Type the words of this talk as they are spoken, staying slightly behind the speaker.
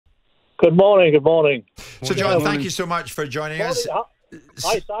Good morning, good morning. So, John, thank you so much for joining us.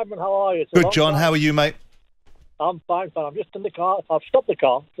 Hi, Simon, how are you? Good, John. How are you, mate? I'm fine. I'm just in the car. I've stopped the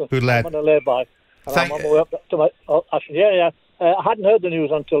car. Good lad. I'm on a lay-by. And I'm on my way up to my... I hadn't heard the news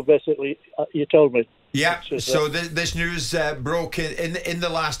until basically you told me. Yeah, so this news broke in the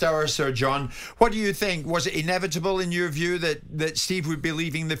last hour, Sir John. What do you think? Was it inevitable in your view that Steve would be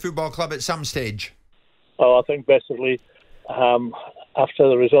leaving the football club at some stage? Oh, I think basically after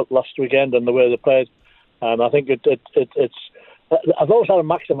the result last weekend and the way they played, I think it's... I've always had a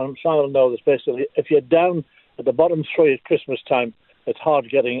maximum. Simon knows this basically. If you're down at the bottom three at Christmas time, it's hard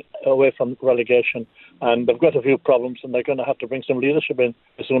getting away from relegation. And they've got a few problems, and they're going to have to bring some leadership in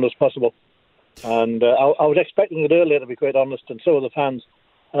as soon as possible. And I was expecting it earlier, to be quite honest, and so were the fans.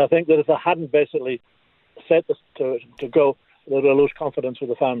 And I think that if they hadn't basically said this to go, they would lose confidence with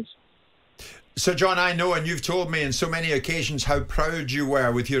the fans. So, John, I know, and you've told me on so many occasions how proud you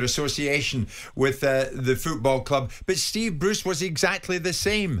were with your association with the football club. But Steve Bruce was exactly the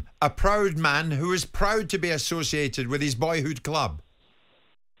same. A proud man who was proud to be associated with his boyhood club.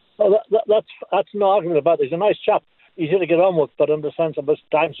 Well, that's no argument about it. He's a nice chap. Easy to get on with, but in the sense of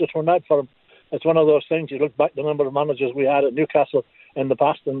time's just run out for him. It's one of those things. You look back the number of managers we had at Newcastle in the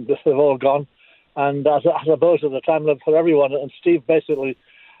past, and they've all gone. And I suppose at the time limit for everyone, and Steve basically...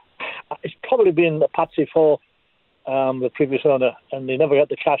 It's probably been a patsy for the previous owner, and they never got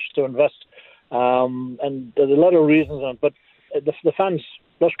the cash to invest. And there's a lot of reasons, but the fans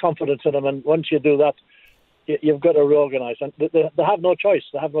lost confidence in him. And once you do that, you've got to reorganise. And they have no choice.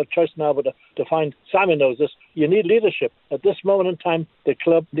 They have no choice now but to find. Simon knows this. You need leadership at this moment in time. The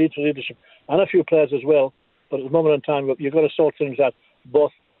club needs leadership, and a few players as well. But at the moment in time, you've got to sort things out,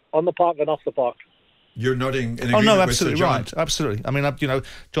 both on the park and off the park. You're nodding in agreement. Oh no, with absolutely Sir John. right, absolutely. I mean,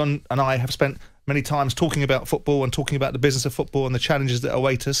 John and I have spent many times talking about football and talking about the business of football and the challenges that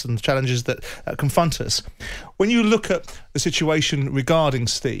await us and the challenges that confront us. When you look at the situation regarding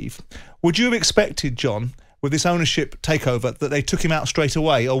Steve, would you have expected, John, with this ownership takeover, that they took him out straight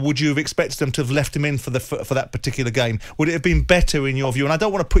away, or would you have expected them to have left him in for that particular game? Would it have been better in your view? And I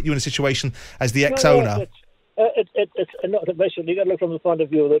don't want to put you in a situation as the ex-owner. It's basically you got to look from the point of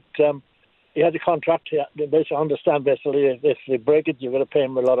view that. He had a contract. They basically understand basically if they break it, you've got to pay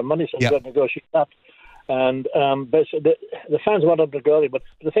him a lot of money, so you've got to negotiate that. And basically the fans want him to go, but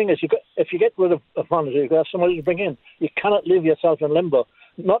the thing is, if you get rid of a manager, you've got to have somebody to bring in. You cannot leave yourself in limbo,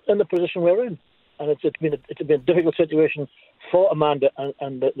 not in the position we're in. And it's been a difficult situation for Amanda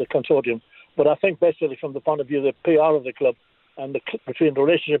and the consortium. But I think basically from the point of view of the PR of the club and between the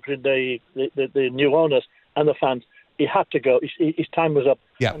relationship between the new owners and the fans, he had to go. His time was up.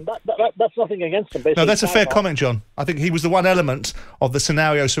 Yeah. And that's nothing against him. Basically. No, that's a fair comment, John. I think he was the one element of the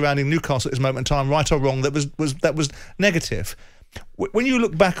scenario surrounding Newcastle at this moment in time, right or wrong, that was negative. When you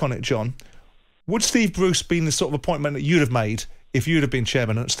look back on it, John, would Steve Bruce been the sort of appointment that you'd have made if you'd have been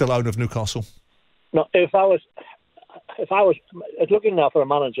chairman and still owner of Newcastle? No, if I was looking now for a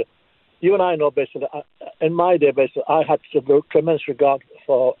manager, you and I know basically, in my day, basically, I had tremendous regard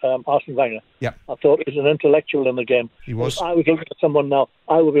for Arsene Wenger. Yeah. I thought he was an intellectual in the game. He was. If I was looking for someone now,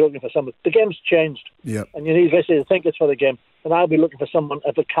 I would be looking for someone. The game's changed. Yeah. And you need basically to think it's for the game. And I'll be looking for someone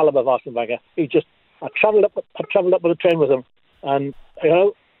at the calibre of Arsene Wenger. I travelled up with a train with him. And,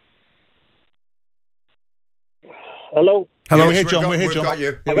 Hello? Hello, we're here, John. We've got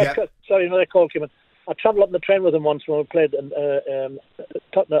you. Sorry, another call came in. I travelled up on the train with him once when we played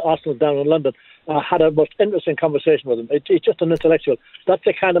Arsenal down in London. I had a most interesting conversation with him. He's just an intellectual. That's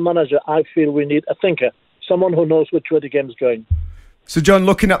the kind of manager I feel we need, a thinker, someone who knows which way the game's going. So, John,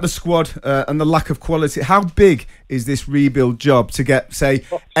 looking at the squad and the lack of quality, how big is this rebuild job to get, say,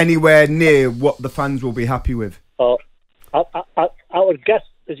 anywhere near what the fans will be happy with? I would guess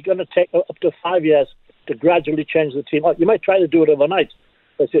it's going to take up to 5 years to gradually change the team. You might try to do it overnight,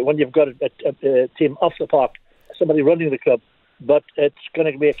 when you've got a team off the park, somebody running the club. But it's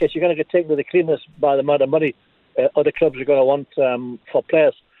going to be a case you're going to get taken to the cleaners by the amount of money other clubs are going to want for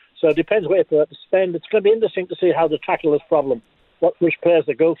players. So it depends where to spend. It's going to be interesting to see how they tackle this problem. Which players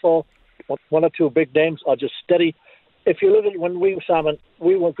they go for, one or two big names, or just steady. If you look at when we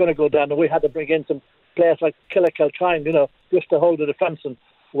were going to go down, and we had to bring in some players like Killer Kiltrine, just to hold the defence. And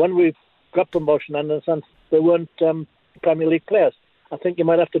when we got promotion, and in a sense, they weren't Premier League players. I think you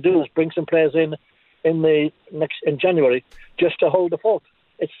might have to do is bring some players in January just to hold the fort.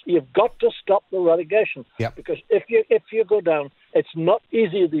 You've got to stop the relegation. Yep. Because if you go down, it's not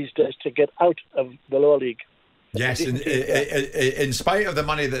easy these days to get out of the lower league. Yes, in spite of the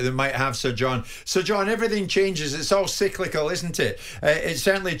money that they might have, Sir John. Sir John, everything changes. It's all cyclical, isn't it? It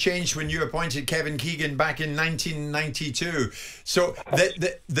certainly changed when you appointed Kevin Keegan back in 1992. So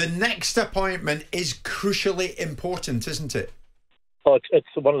the next appointment is crucially important, isn't it? Oh, it's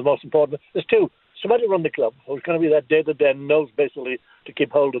one of the most important. There's two. Somebody run the club who's going to be there day to day, knows basically to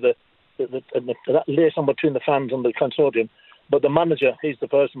keep hold of that liaison between the fans and the consortium. But the manager, he's the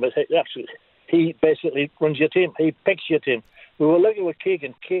person, but he basically runs your team. He picks your team. We were lucky with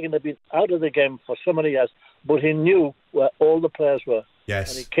Keegan. Keegan had been out of the game for so many years, but he knew where all the players were.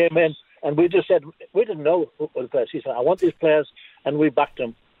 Yes. And he came in, and we just said, we didn't know who were the players. He said, I want these players, and we backed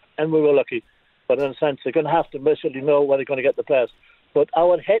them. And we were lucky. But in a sense, they're going to have to basically know where they're going to get the players. But I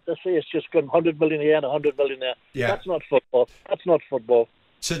would hate to see it's just going 100 million here and 100 million there. Yeah. That's not football. That's not football.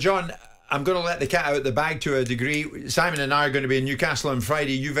 So, John, I'm going to let the cat out of the bag to a degree. Simon and I are going to be in Newcastle on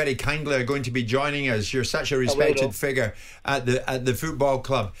Friday. You very kindly are going to be joining us. You're such a respected figure at the football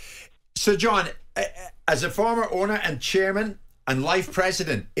club. So, John, as a former owner and chairman and life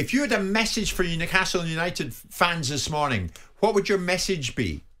president, if you had a message for Newcastle United fans this morning, what would your message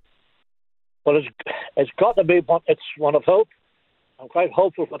be? Well, it's got to be one. It's one of hope. I'm quite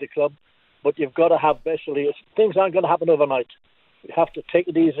hopeful for the club, but you've got to have basically things aren't going to happen overnight. We have to take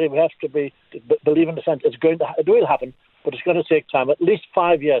it easy. We have to believe in the sense it will happen, but it's going to take time, at least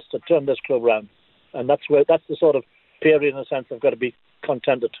 5 years to turn this club around, and that's the sort of period in a sense I've got to be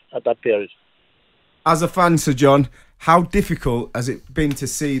contented at that period. As a fan, Sir John, how difficult has it been to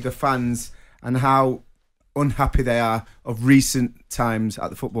see the fans and how unhappy they are of recent times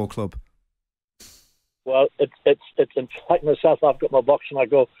at the football club? Well, it's like myself. I've got my box and I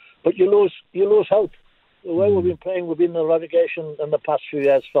go, but you lose hope. The way we've been playing, we've been in the relegation in the past few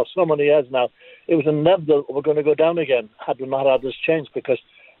years for so many years now. It was inevitable we're going to go down again had we not had this change because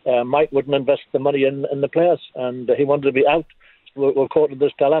Mike wouldn't invest the money in the players and he wanted to be out. We're caught in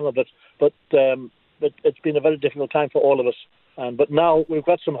this dilemma, but it's been a very difficult time for all of us. But now we've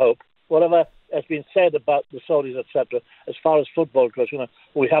got some hope. Whatever has been said about the Saudis, etc., as far as football goes,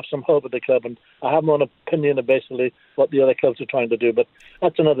 we have some hope at the club, and I have my own opinion of basically what the other clubs are trying to do. But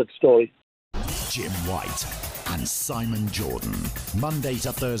that's another story. Jim White and Simon Jordan, Monday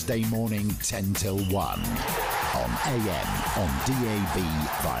to Thursday morning, 10 till 1. On AM, on DAB,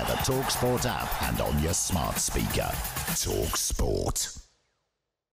 via the talkSPORT app and on your smart speaker. talkSPORT.